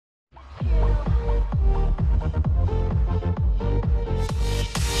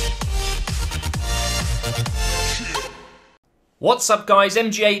What's up guys,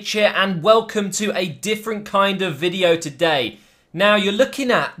 MGH here and welcome to a different kind of video today. Now you're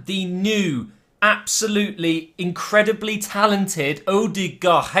looking at the new, absolutely incredibly talented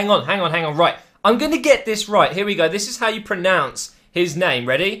Ødegaard. Hang on, right. I'm going to get this right. Here we go. This is how you pronounce his name.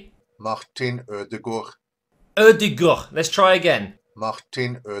 Ready? Martin Ødegaard. Ødegaard. Let's try again.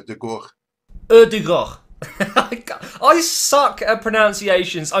 Martin Ødegaard. Ødegaard. I suck at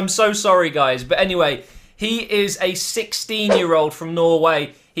pronunciations. I'm so sorry guys. But anyway, he is a 16-year-old from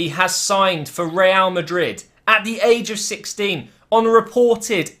Norway. He has signed for Real Madrid at the age of 16 on a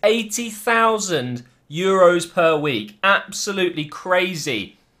reported 80,000 euros per week. Absolutely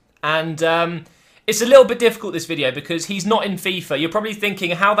crazy. And it's a little bit difficult, this video, because he's not in FIFA. You're probably thinking,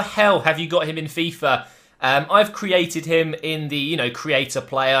 how the hell have you got him in FIFA? I've created him in the, creator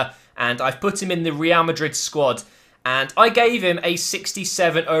player, and I've put him in the Real Madrid squad. And I gave him a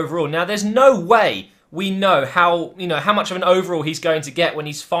 67 overall. Now, there's no way we know how much of an overall he's going to get when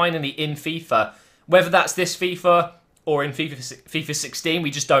he's finally in FIFA. Whether that's this FIFA or in FIFA 16,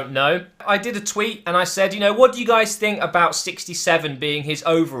 we just don't know. I did a tweet and I said, what do you guys think about 67 being his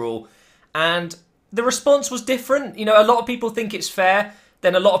overall? And the response was different. A lot of people think it's fair.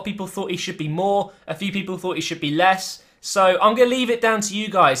 Then a lot of people thought he should be more. A few people thought he should be less. So I'm going to leave it down to you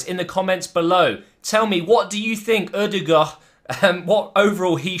guys in the comments below. Tell me, what do you think Ødegaard, what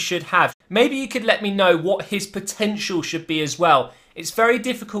overall he should have? Maybe you could let me know what his potential should be as well. It's very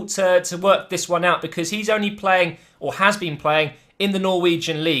difficult to work this one out because he's only playing, or has been playing, in the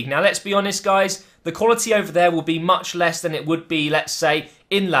Norwegian league. Now, let's be honest, guys. The quality over there will be much less than it would be, let's say,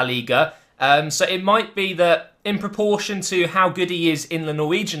 in La Liga. So it might be that in proportion to how good he is in the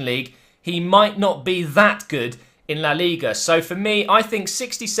Norwegian league, he might not be that good in La Liga. So for me, I think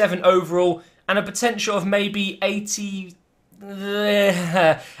 67 overall and a potential of maybe 83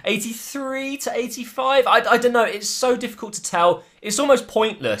 to 85. I don't know. It's so difficult to tell. It's almost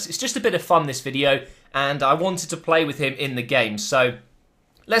pointless. It's just a bit of fun, this video, and I wanted to play with him in the game. So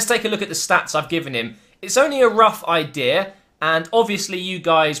let's take a look at the stats I've given him. It's only a rough idea, and obviously you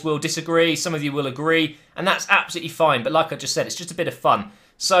guys will disagree. Some of you will agree, and that's absolutely fine. But like I just said, it's just a bit of fun.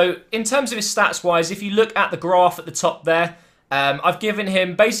 So in terms of his stats-wise, if you look at the graph at the top there, I've given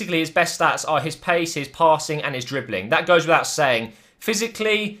him, basically his best stats are his pace, his passing and his dribbling. That goes without saying.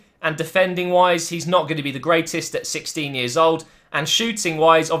 Physically and defending-wise, he's not going to be the greatest at 16 years old. And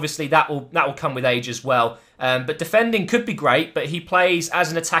shooting-wise, obviously that will come with age as well. But defending could be great, but he plays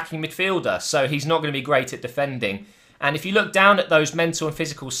as an attacking midfielder, so he's not going to be great at defending. And if you look down at those mental and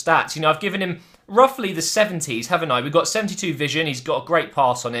physical stats, I've given him roughly the 70s, haven't I? We've got 72 vision, he's got a great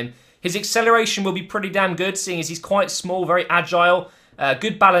pass on him. His acceleration will be pretty damn good, seeing as he's quite small, very agile.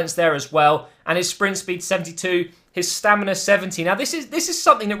 Good balance there as well. And his sprint speed, 72. His stamina, 70. Now, this is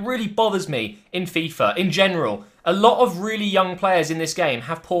something that really bothers me in FIFA, in general. A lot of really young players in this game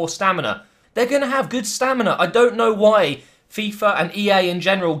have poor stamina. They're going to have good stamina. I don't know why FIFA and EA in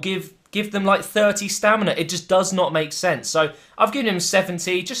general give them like 30 stamina. It just does not make sense. So I've given him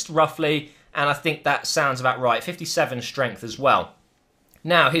 70, just roughly. And I think that sounds about right. 57 strength as well.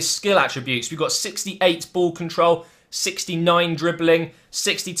 Now, his skill attributes, we've got 68 ball control, 69 dribbling,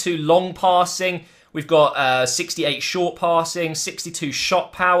 62 long passing, we've got 68 short passing, 62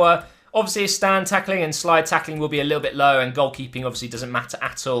 shot power. Obviously, his stand tackling and slide tackling will be a little bit low, and goalkeeping obviously doesn't matter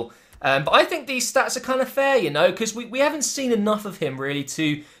at all. But I think these stats are kind of fair, because we haven't seen enough of him, really,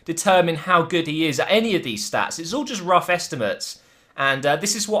 to determine how good he is at any of these stats. It's all just rough estimates. And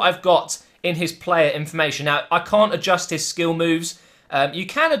this is what I've got in his player information. Now, I can't adjust his skill moves. You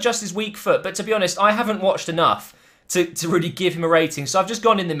can adjust his weak foot, but to be honest, I haven't watched enough to really give him a rating. So I've just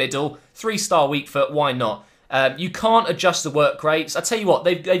gone in the middle, 3-star weak foot, why not? You can't adjust the work rates. I tell you what,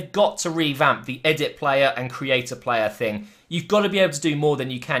 they've got to revamp the edit player and creator player thing. You've got to be able to do more than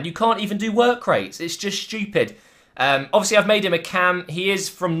you can. You can't even do work rates. It's just stupid. Obviously, I've made him a cam. He is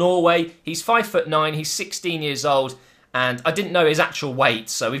from Norway. He's 5'9". He's 16 years old. And I didn't know his actual weight,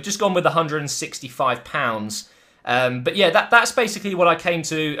 so we've just gone with 165 pounds. But yeah, that's basically what I came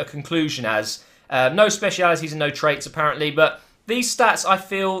to a conclusion as. No specialities and no traits, apparently, but these stats, I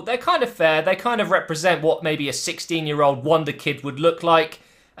feel, they're kind of fair. They kind of represent what maybe a 16-year-old wonder kid would look like.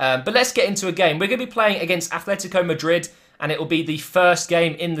 But let's get into a game. We're going to be playing against Atletico Madrid, and it will be the first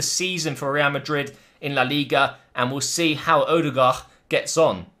game in the season for Real Madrid in La Liga, and we'll see how Ødegaard gets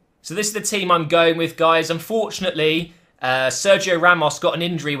on. So this is the team I'm going with, guys. Unfortunately, Sergio Ramos got an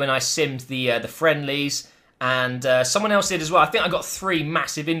injury when I simmed the friendlies. And someone else did as well. I think I got 3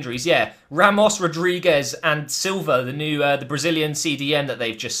 massive injuries. Yeah, Ramos, Rodriguez, and Silva, the new the Brazilian CDM that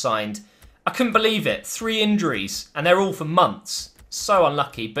they've just signed. I couldn't believe it. 3 injuries, and they're all for months. So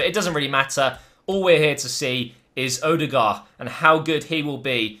unlucky, but it doesn't really matter. All we're here to see is Ødegaard and how good he will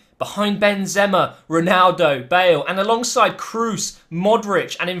be. Behind Benzema, Ronaldo, Bale, and alongside Kroos,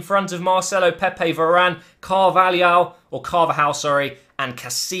 Modric, and in front of Marcelo, Pepe, Varane, Carvalhal, and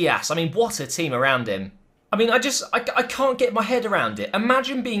Casillas. I mean, what a team around him. I mean, I can't get my head around it.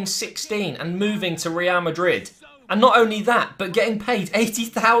 Imagine being 16 and moving to Real Madrid. And not only that, but getting paid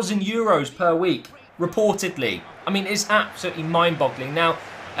 80,000 euros per week, reportedly. I mean, it's absolutely mind-boggling. Now,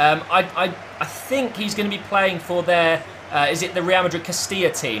 I think he's going to be playing for their... is it the Real Madrid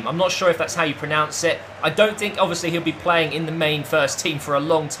Castilla team? I'm not sure if that's how you pronounce it. I don't think, obviously, he'll be playing in the main first team for a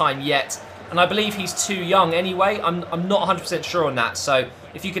long time yet. And I believe he's too young anyway. I'm not 100% sure on that. So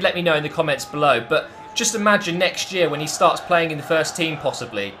if you could let me know in the comments below. But just imagine next year when he starts playing in the first team,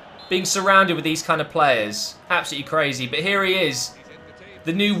 possibly. Being surrounded with these kind of players. Absolutely crazy. But here he is.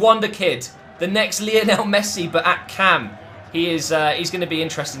 The new wonder kid. The next Lionel Messi, but at cam. He's going to be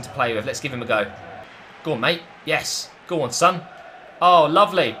interesting to play with. Let's give him a go. Go on, mate. Yes. Go on, son. Oh,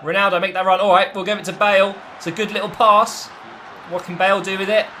 lovely. Ronaldo, make that run. All right, we'll give it to Bale. It's a good little pass. What can Bale do with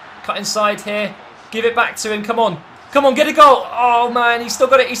it? Cut inside here. Give it back to him. Come on. Come on, get a goal. Oh, man, he's still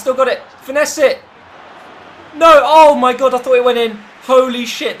got it. He's still got it. Finesse it. No. Oh, my God, I thought it went in. Holy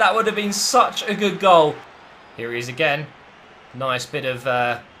shit, that would have been such a good goal. Here he is again. Nice bit of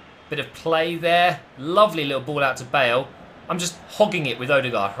play there. Lovely little ball out to Bale. I'm just hogging it with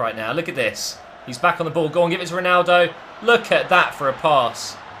Ødegaard right now. Look at this. He's back on the ball. Go on, give it to Ronaldo. Look at that for a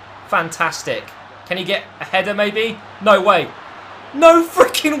pass. Fantastic. Can he get a header maybe? No way. No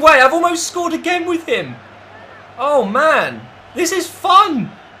freaking way. I've almost scored again with him. Oh, man. This is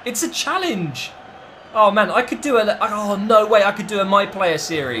fun. It's a challenge. Oh, man. I could do a... Oh, no way. I could do a My Player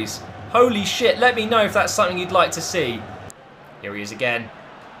series. Holy shit. Let me know if that's something you'd like to see. Here he is again.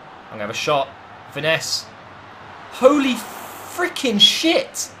 I'm going to have a shot. Finesse. Holy freaking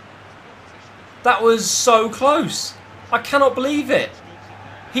shit. That was so close. I cannot believe it.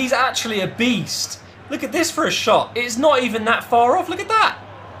 He's actually a beast. Look at this for a shot. It's not even that far off. Look at that.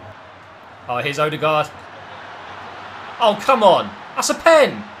 Oh, here's Ødegaard. Oh, come on. That's a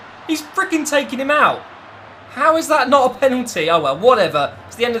pen. He's freaking taking him out. How is that not a penalty? Oh, well, whatever.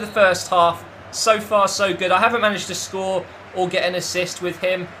 It's the end of the first half. So far, so good. I haven't managed to score or get an assist with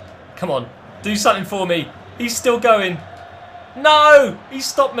him. Come on. Do something for me. He's still going. No! He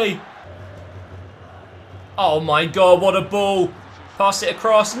stopped me. Oh my God, what a ball. Pass it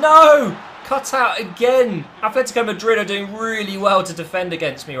across. No! Cut out again. Atletico Madrid are doing really well to defend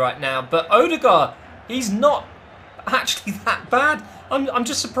against me right now. But Ødegaard, he's not actually that bad. I'm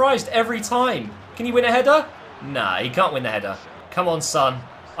just surprised every time. Can he win a header? Nah, he can't win the header. Come on, son.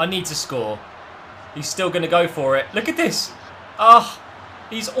 I need to score. He's still going to go for it. Look at this. Ah,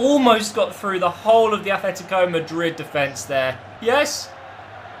 he's almost got through the whole of the Atletico Madrid defence there. Yes?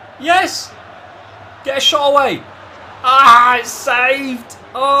 Yes! Get a shot away. Ah, it's saved.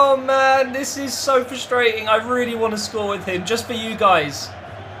 Oh, man, this is so frustrating. I really want to score with him, just for you guys.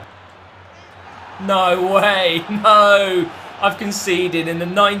 No way. No. I've conceded in the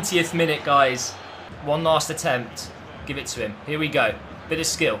 90th minute, guys. One last attempt. Give it to him. Here we go. Bit of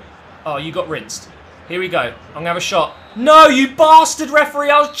skill. Oh, you got rinsed. Here we go. I'm going to have a shot. No, you bastard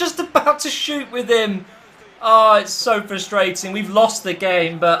referee. I was just about to shoot with him. Oh, it's so frustrating. We've lost the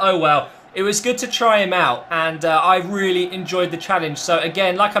game, but oh well. It was good to try him out, and I really enjoyed the challenge. So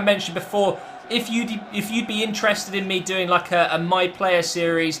again, like I mentioned before, if you'd be interested in me doing like a My Player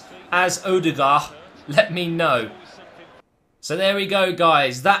series as Ødegaard, let me know. So there we go,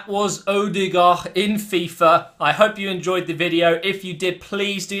 guys. That was Ødegaard in FIFA. I hope you enjoyed the video. If you did,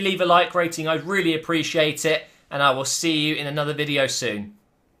 please do leave a like rating. I'd really appreciate it, and I will see you in another video soon.